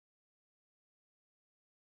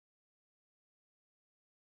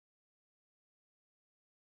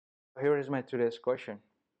Here is my today's question.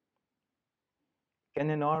 Can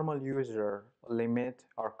a normal user limit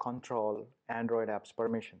or control Android apps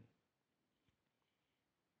permission?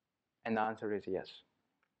 And the answer is yes.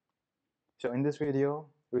 So in this video,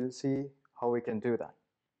 we'll see how we can do that.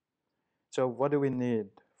 So what do we need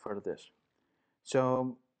for this?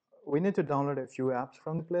 So we need to download a few apps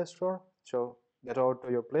from the Play Store. So get out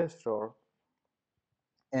to your Play Store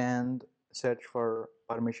and search for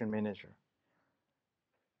Permission Manager.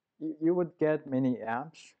 You would get many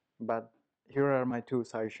apps, but here are my two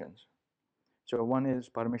suggestions. So one is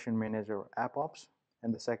Permission Manager App Ops,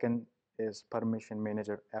 and the second is Permission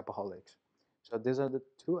Manager Appaholics. So these are the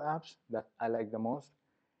two apps that I like the most,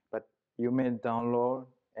 but you may download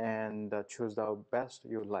and choose the best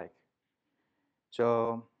you like.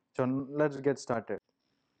 So let's get started.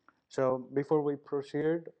 So before we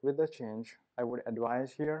proceed with the change, I would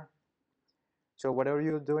advise here. So whatever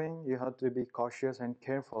you're doing, you have to be cautious and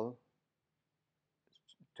careful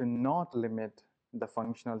to not limit the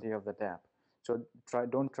functionality of the app. So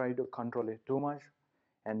don't try to control it too much,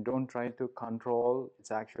 and don't try to control its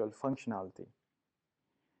actual functionality.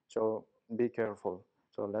 So be careful.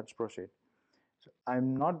 So let's proceed. So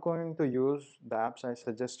I'm not going to use the apps I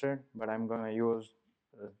suggested, but I'm going to use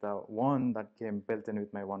the one that came built in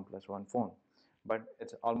with my OnePlus One phone. But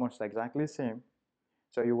it's almost exactly the same,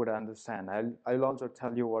 so you would understand. I'll also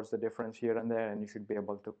tell you what's the difference here and there, and you should be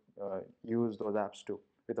able to use those apps too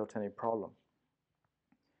without any problem.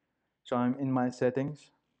 So I'm in my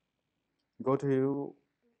settings. Go to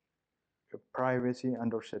privacy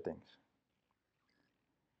under settings.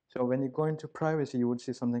 So when you go into privacy, you would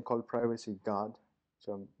see something called privacy guard.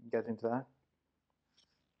 So get into that.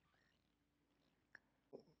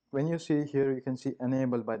 When you see here, you can see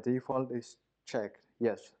enable by default is checked.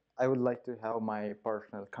 Yes, I would like to have my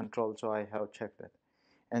personal control, so I have checked it.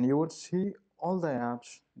 And you would see all the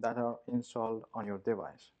apps that are installed on your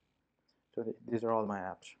device. So these are all my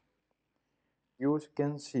apps. You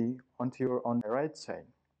can see on the right side,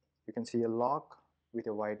 you can see a lock with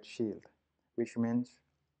a white shield, which means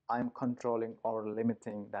I'm controlling or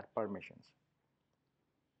limiting that permissions.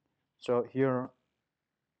 So here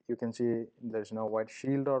you can see there's no white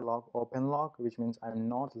shield or lock, open lock, which means I'm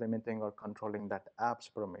not limiting or controlling that app's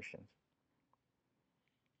permissions.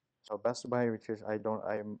 So Best Buy, which is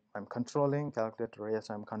I'm controlling. Calculator, yes,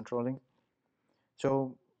 I'm controlling.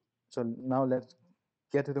 So now let's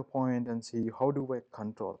get to the point and see how do we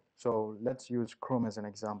control. So let's use Chrome as an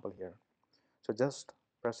example here. So just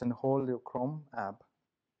press and hold your Chrome app,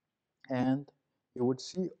 and you would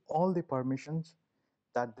see all the permissions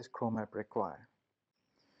that this Chrome app requires.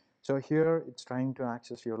 So here it's trying to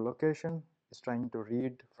access your location, it's trying to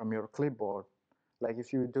read from your clipboard. Like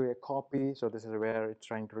if you do a copy, so this is where it's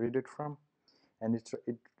trying to read it from, and it's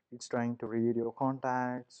trying to read your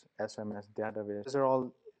contacts, SMS, database. These are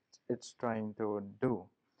all it's trying to do.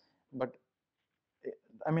 But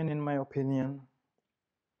I mean, in my opinion,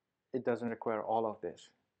 it doesn't require all of this.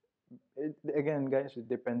 Again, guys, it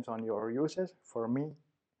depends on your usage. For me,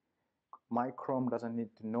 my Chrome doesn't need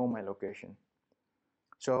to know my location.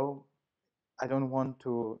 So I don't want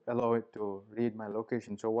to allow it to read my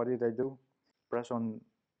location. So what did I do? Press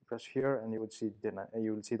here, and you would see deny.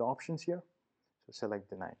 You will see the options here. So select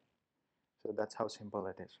deny. So that's how simple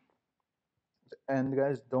it is. And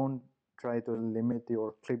guys, don't try to limit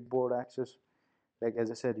your clipboard access. Like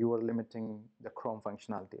as I said, you are limiting the Chrome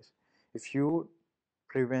functionalities. If you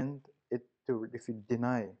prevent it to, if you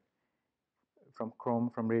deny from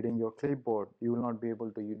Chrome from reading your clipboard, you will not be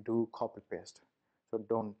able to do copy paste. So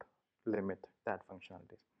don't limit that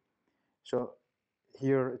functionality. So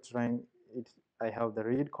here it's trying it. I have the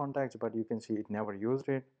read contacts, but you can see it never used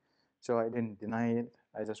it. So I didn't deny it.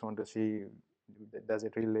 I just want to see, does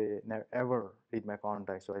it really ever read my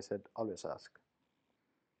contacts? So I said always ask.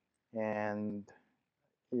 And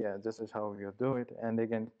yeah, this is how you do it. And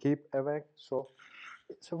again, keep awake. So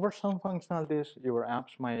for some functionalities, your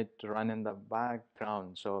apps might run in the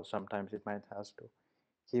background. So sometimes it might has to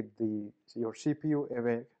keep your CPU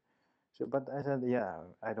awake. So, but I said, yeah,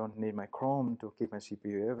 I don't need my Chrome to keep my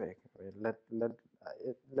CPU awake.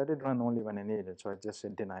 Let it run only when I need it. So I just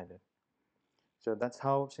denied it. So that's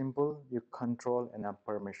how simple you control an app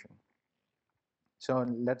permission. So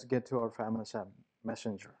let's get to our famous app,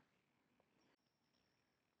 Messenger.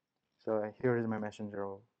 So here is my Messenger.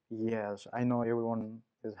 Yes, I know everyone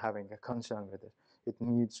is having a concern with it. It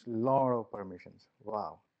needs a lot of permissions.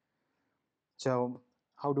 Wow. So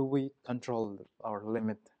how do we control or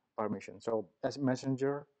limit permission? So as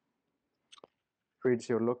Messenger reads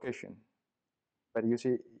your location, but you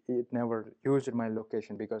see it never used my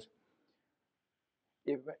location because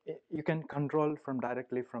if you can control from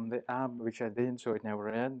directly from the app, which I did, so it never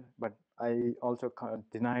read, but I also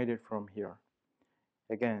denied it from here.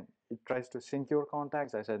 Again, it tries to sync your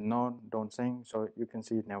contacts. I said no, don't sync, so you can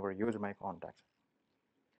see it never used my contacts.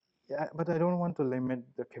 Yeah, but I don't want to limit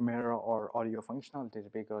the camera or audio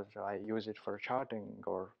functionalities because I use it for chatting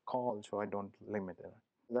or calls, so I don't limit it.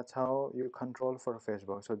 That's how you control for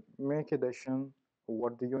Facebook. So make a decision,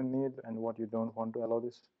 what do you need and what you don't want to allow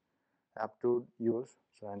this app to use,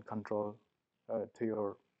 so and control to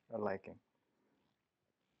your liking.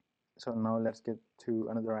 So now let's get to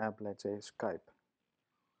another app, let's say Skype.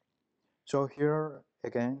 So here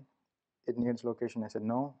again, it needs location. I said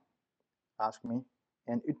no, ask me.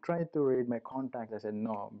 And it tried to read my contacts. I said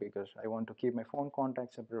no, because I want to keep my phone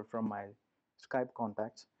contacts separate from my Skype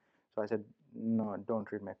contacts. So I said no,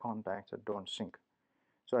 don't read my contacts or don't sync.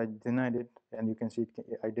 So I denied it, and you can see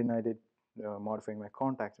I denied it, modifying my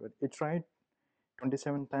contacts. But it tried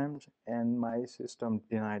 27 times, and my system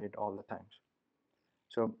denied it all the times.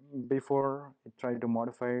 So before it tried to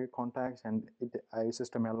modify contacts, and I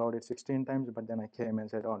system allowed it 16 times, but then I came and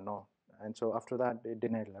said, oh no. And so after that, it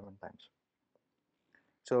denied 11 times.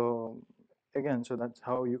 So again, so that's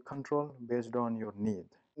how you control based on your need.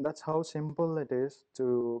 That's how simple it is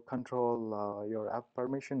to control your app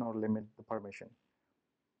permission or limit the permission.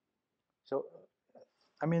 So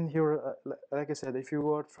I mean here, like I said, if you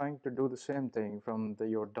are trying to do the same thing from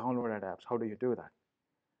your downloaded apps, how do you do that?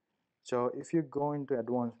 So if you go into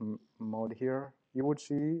advanced mode here, you would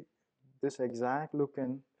see this exact look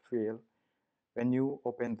and feel when you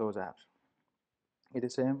open those apps. It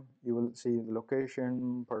is same. You will see the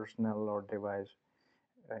location, personal or device,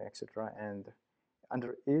 etc. And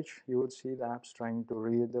under each, you would see the apps trying to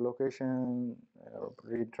read the location, or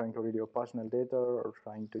trying to read your personal data, or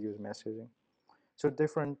trying to use messaging. So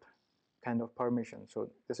different kind of permission. So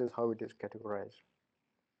this is how it is categorized.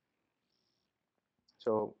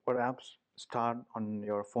 So what apps start on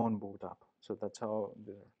your phone boot up. So that's how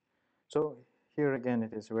they're. So here again,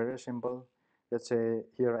 it is very simple. Let's say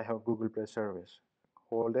here I have Google Play service.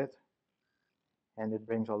 Hold it, and it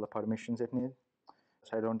brings all the permissions it needs.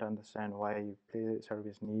 So I don't understand why Play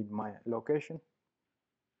service need my location.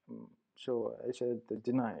 So I said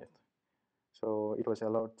deny it. So it was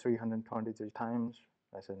allowed 323 times.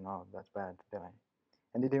 I said no, that's bad, deny.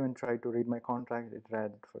 And it even tried to read my contract. It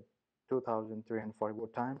read for 2,344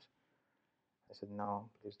 times. I said no,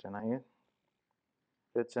 please deny it.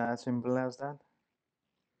 It's as simple as that.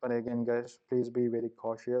 But again, guys, please be very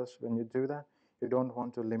cautious when you do that. You don't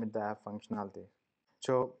want to limit the app functionality.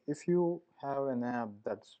 So if you have an app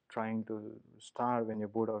that's trying to start when you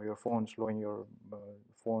boot off your phone, slowing your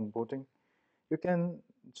phone booting, you can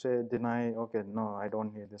say deny, okay, no, I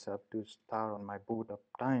don't need this app to start on my boot up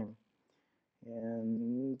time.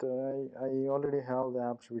 And I already have the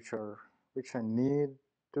apps which I need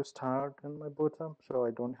to start in my boot up, so I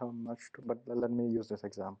don't have much to, but let me use this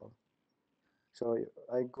example. So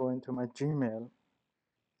I go into my Gmail,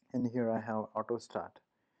 and here I have auto start.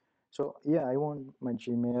 So yeah, I want my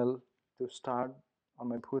Gmail to start on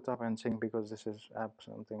my boot up and sync because this is app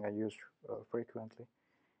something I use frequently.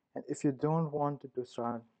 And if you don't want it to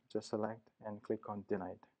start, just select and click on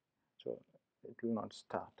denied. So it will not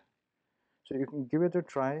start. So you can give it a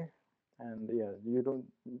try, and yeah, you don't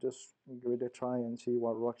just give it a try and see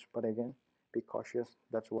what works, but again, be cautious.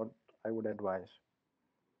 That's what I would advise.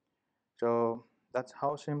 So that's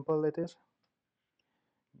how simple it is.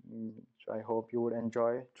 So I hope you would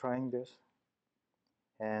enjoy trying this.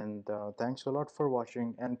 And thanks a lot for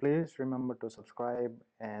watching. And please remember to subscribe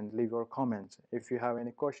and leave your comments if you have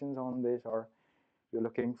any questions on this or you're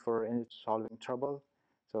looking for any solving trouble.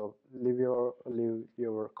 So leave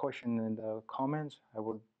your question in the comments. I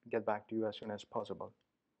would get back to you as soon as possible.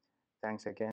 Thanks again.